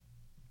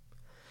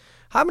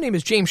Hi, my name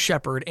is James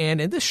Shepard, and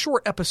in this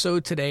short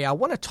episode today, I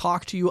want to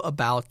talk to you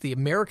about the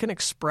American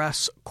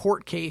Express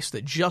court case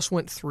that just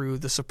went through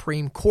the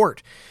Supreme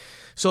Court.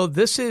 So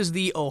this is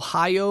the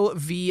Ohio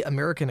v.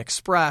 American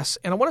Express,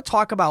 and I want to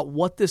talk about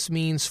what this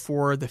means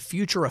for the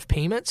future of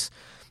payments,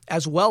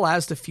 as well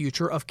as the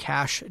future of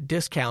cash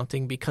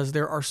discounting, because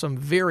there are some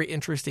very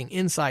interesting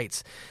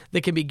insights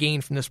that can be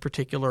gained from this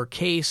particular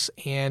case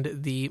and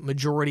the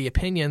majority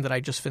opinion that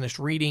I just finished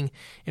reading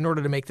in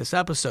order to make this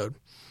episode.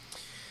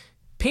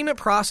 Payment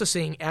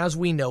processing, as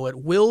we know it,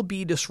 will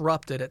be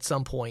disrupted at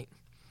some point.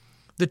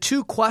 The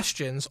two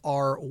questions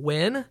are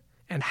when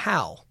and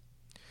how.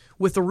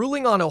 With the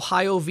ruling on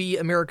Ohio v.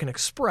 American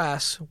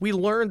Express, we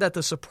learned that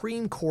the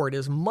Supreme Court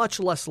is much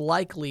less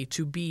likely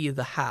to be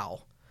the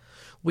how.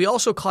 We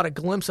also caught a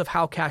glimpse of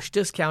how cash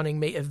discounting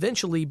may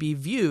eventually be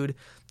viewed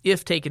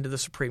if taken to the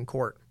Supreme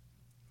Court.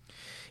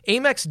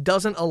 Amex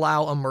doesn't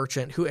allow a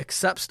merchant who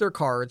accepts their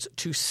cards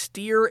to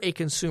steer a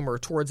consumer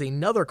towards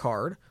another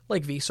card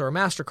like Visa or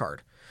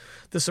MasterCard.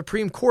 The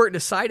Supreme Court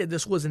decided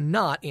this was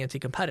not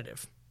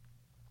anti-competitive.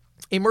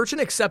 A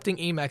merchant accepting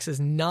Amex is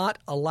not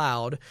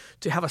allowed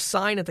to have a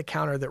sign at the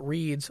counter that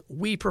reads,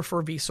 "We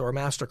prefer Visa or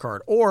MasterCard,"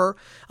 or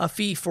a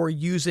fee for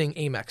using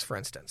Amex, for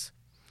instance.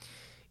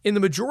 In the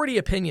majority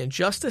opinion,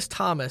 Justice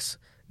Thomas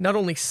not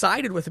only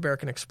sided with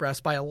American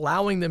Express by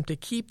allowing them to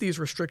keep these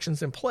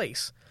restrictions in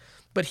place,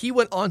 but he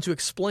went on to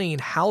explain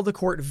how the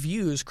court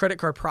views credit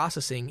card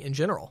processing in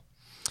general.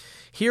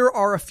 Here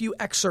are a few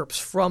excerpts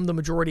from the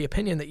majority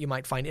opinion that you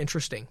might find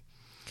interesting.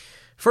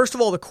 First of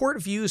all, the court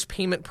views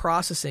payment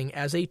processing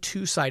as a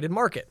two-sided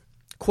market.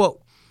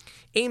 Quote,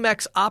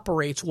 Amex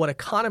operates what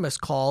economists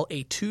call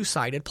a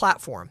two-sided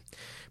platform,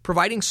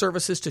 providing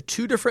services to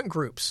two different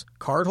groups,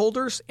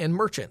 cardholders and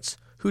merchants,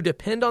 who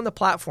depend on the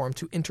platform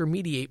to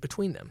intermediate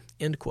between them,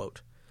 end quote.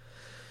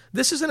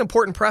 This is an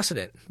important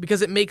precedent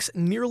because it makes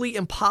nearly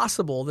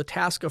impossible the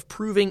task of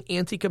proving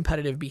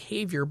anti-competitive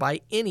behavior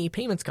by any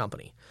payments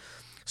company.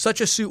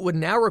 Such a suit would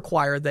now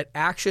require that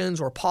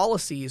actions or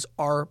policies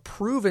are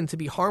proven to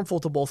be harmful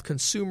to both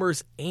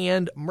consumers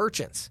and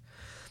merchants.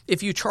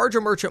 If you charge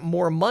a merchant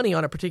more money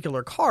on a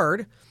particular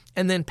card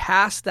and then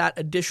pass that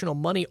additional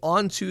money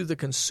on to the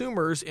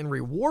consumers in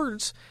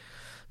rewards,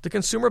 the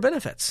consumer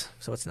benefits,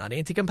 so it's not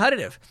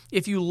anti-competitive.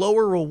 If you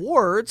lower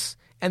rewards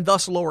and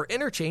thus lower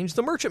interchange,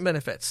 the merchant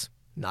benefits,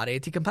 not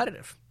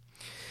anti-competitive.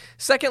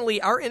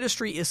 Secondly, our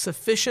industry is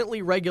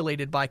sufficiently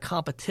regulated by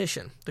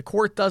competition. The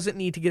court doesn't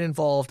need to get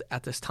involved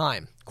at this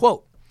time.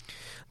 Quote,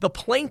 the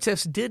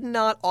plaintiffs did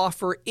not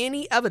offer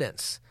any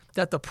evidence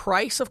that the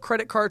price of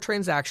credit card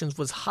transactions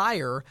was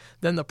higher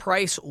than the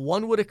price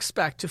one would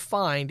expect to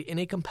find in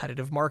a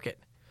competitive market.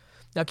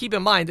 Now keep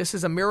in mind, this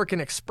is American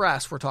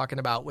Express we're talking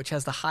about, which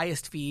has the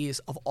highest fees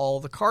of all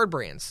the card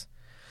brands.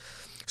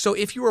 So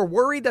if you were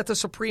worried that the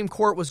Supreme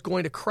Court was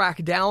going to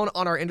crack down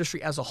on our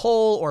industry as a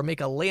whole or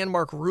make a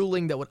landmark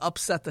ruling that would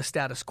upset the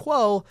status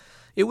quo,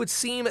 it would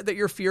seem that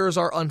your fears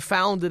are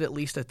unfounded, at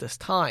least at this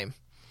time.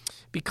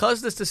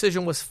 Because this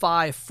decision was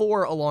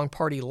 5-4 along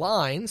party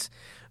lines,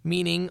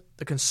 meaning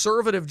the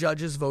conservative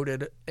judges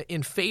voted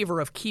in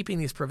favor of keeping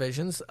these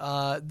provisions,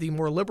 the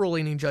more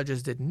liberal-leaning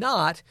judges did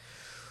not,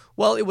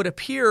 well, it would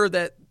appear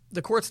that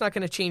the court's not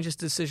going to change its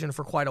decision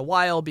for quite a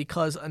while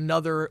because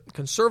another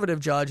conservative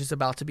judge is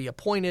about to be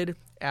appointed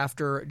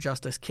after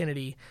Justice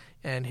Kennedy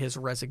and his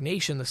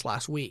resignation this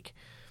last week.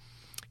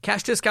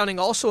 Cash discounting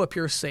also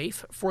appears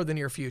safe for the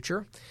near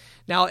future.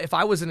 Now, if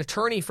I was an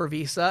attorney for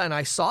Visa and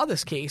I saw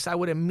this case, I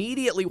would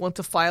immediately want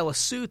to file a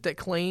suit that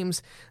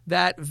claims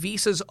that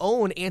Visa's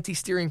own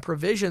anti-steering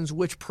provisions,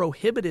 which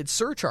prohibited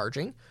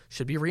surcharging,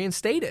 should be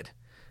reinstated.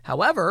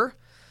 However,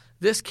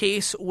 this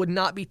case would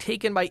not be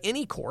taken by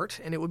any court,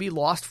 and it would be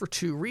lost for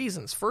two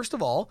reasons. First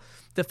of all,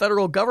 the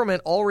federal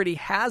government already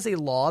has a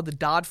law, the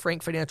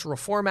Dodd-Frank Financial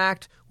Reform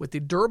Act, with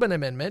the Durbin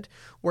Amendment,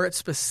 where it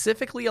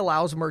specifically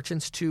allows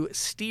merchants to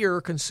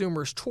steer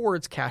consumers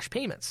towards cash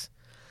payments.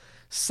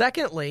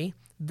 Secondly,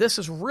 this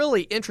is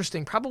really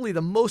interesting, probably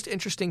the most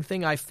interesting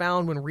thing I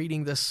found when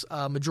reading this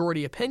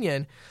majority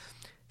opinion.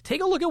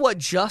 Take a look at what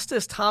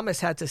Justice Thomas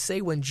had to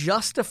say when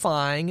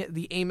justifying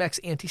the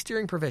Amex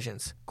anti-steering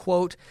provisions.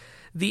 Quote,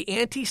 the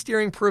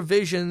anti-steering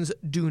provisions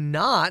do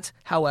not,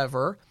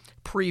 however,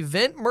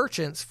 prevent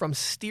merchants from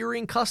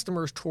steering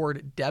customers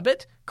toward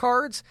debit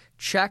cards,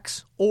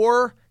 checks,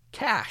 or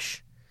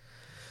cash.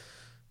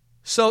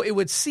 So it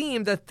would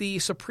seem that the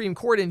Supreme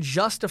Court, in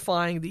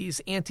justifying these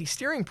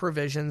anti-steering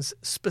provisions,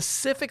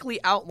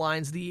 specifically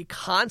outlines the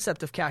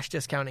concept of cash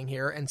discounting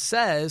here and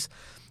says,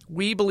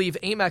 we believe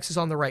Amex is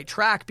on the right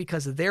track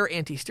because their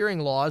anti-steering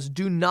laws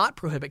do not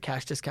prohibit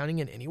cash discounting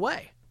in any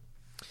way.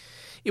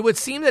 It would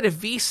seem that if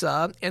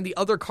Visa and the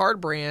other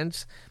card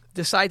brands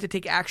decide to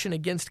take action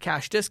against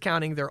cash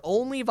discounting, their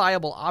only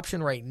viable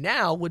option right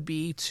now would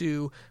be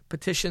to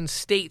petition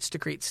states to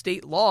create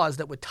state laws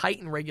that would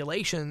tighten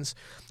regulations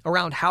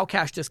around how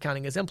cash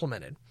discounting is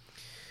implemented.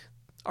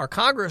 Our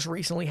Congress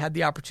recently had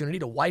the opportunity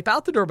to wipe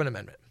out the Durbin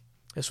Amendment.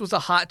 This was a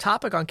hot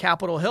topic on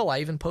Capitol Hill. I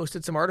even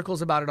posted some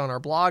articles about it on our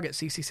blog at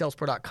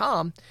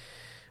ccsalespro.com.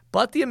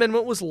 But the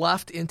amendment was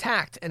left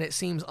intact, and it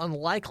seems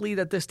unlikely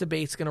that this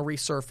debate's going to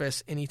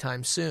resurface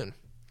anytime soon.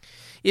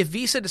 If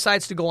Visa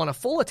decides to go on a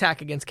full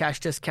attack against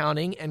cash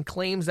discounting and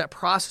claims that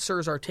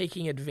processors are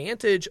taking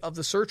advantage of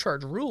the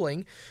surcharge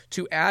ruling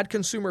to add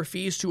consumer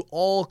fees to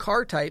all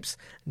card types,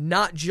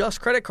 not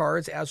just credit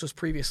cards, as was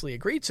previously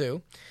agreed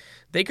to,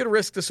 they could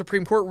risk the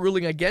Supreme Court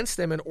ruling against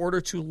them in order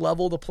to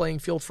level the playing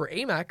field for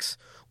Amex,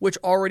 which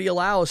already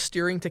allows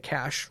steering to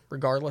cash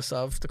regardless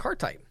of the card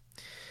type.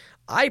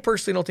 I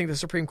personally don't think the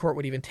Supreme Court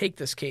would even take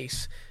this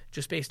case,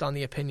 just based on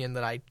the opinion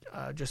that I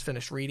just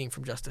finished reading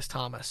from Justice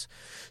Thomas.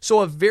 So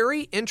a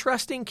very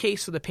interesting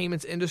case for the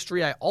payments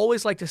industry. I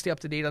always like to stay up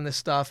to date on this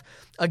stuff.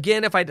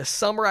 Again, if I had to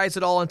summarize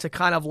it all into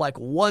kind of like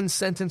one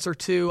sentence or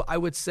two, I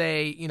would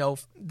say,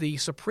 the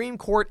Supreme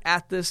Court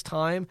at this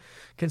time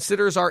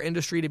considers our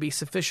industry to be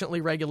sufficiently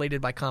regulated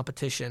by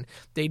competition.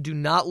 They do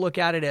not look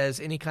at it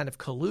as any kind of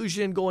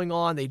collusion going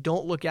on. They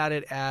don't look at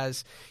it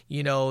as,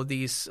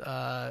 these,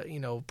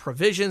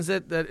 provisions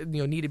that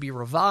need to be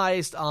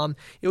revised.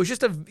 It was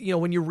just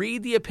when you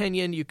read the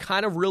opinion, you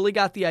kind of really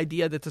got the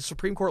idea that the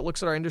Supreme Court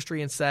looks at our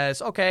industry and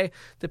says, okay,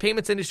 the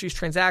payments industry is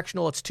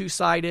transactional, it's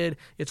two-sided,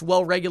 it's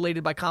well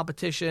regulated by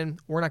competition,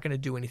 we're not going to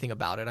do anything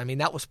about it. I mean,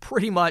 that was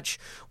pretty much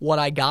what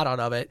I got out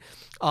of it.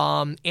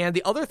 And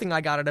the other thing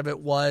I got out of it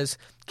was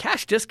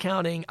cash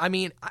discounting. I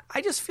mean,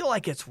 I just feel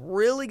like it's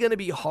really going to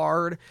be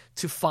hard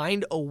to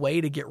find a way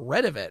to get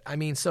rid of it. I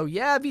mean, so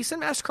yeah, Visa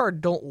and MasterCard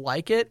don't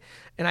like it.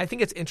 And I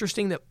think it's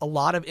interesting that a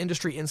lot of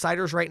industry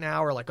insiders right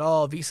now are like,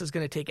 oh, Visa's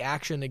going to take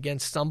action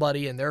against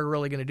somebody and they're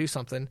really going to do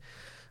something.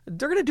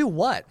 They're going to do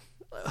what?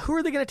 Who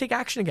are they going to take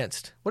action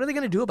against? What are they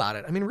going to do about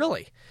it? I mean,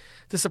 really,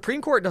 the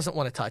Supreme Court doesn't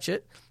want to touch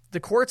it. The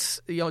courts,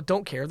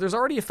 don't care. There's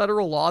already a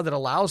federal law that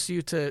allows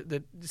you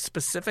that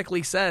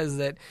specifically says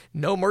that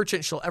no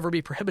merchant shall ever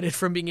be prohibited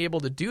from being able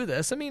to do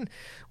this. I mean,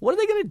 what are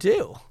they going to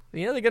do?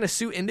 They're going to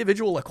sue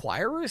individual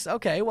acquirers?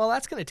 Okay, well,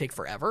 that's going to take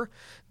forever.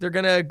 They're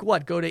going to,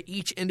 go to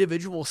each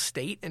individual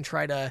state and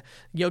try to,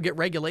 get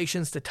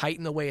regulations to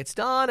tighten the way it's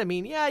done? I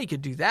mean, yeah, you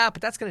could do that,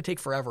 but that's going to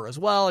take forever as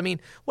well. I mean,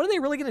 what are they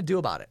really going to do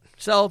about it?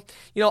 So,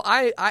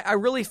 I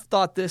really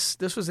thought this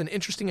was an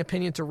interesting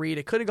opinion to read.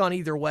 It could have gone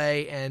either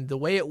way, and the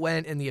way it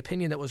went and the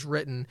opinion that was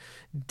written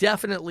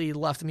definitely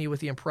left me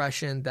with the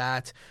impression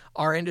that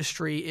our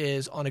industry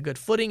is on a good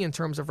footing in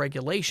terms of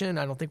regulation.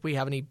 I don't think we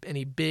have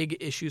any big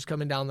issues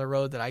coming down the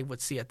road that I would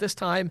see at this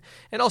time,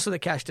 and also the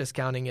cash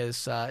discounting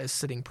is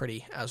sitting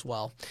pretty as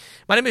well.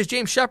 My name is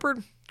James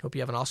Shepard. Hope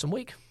you have an awesome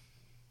week.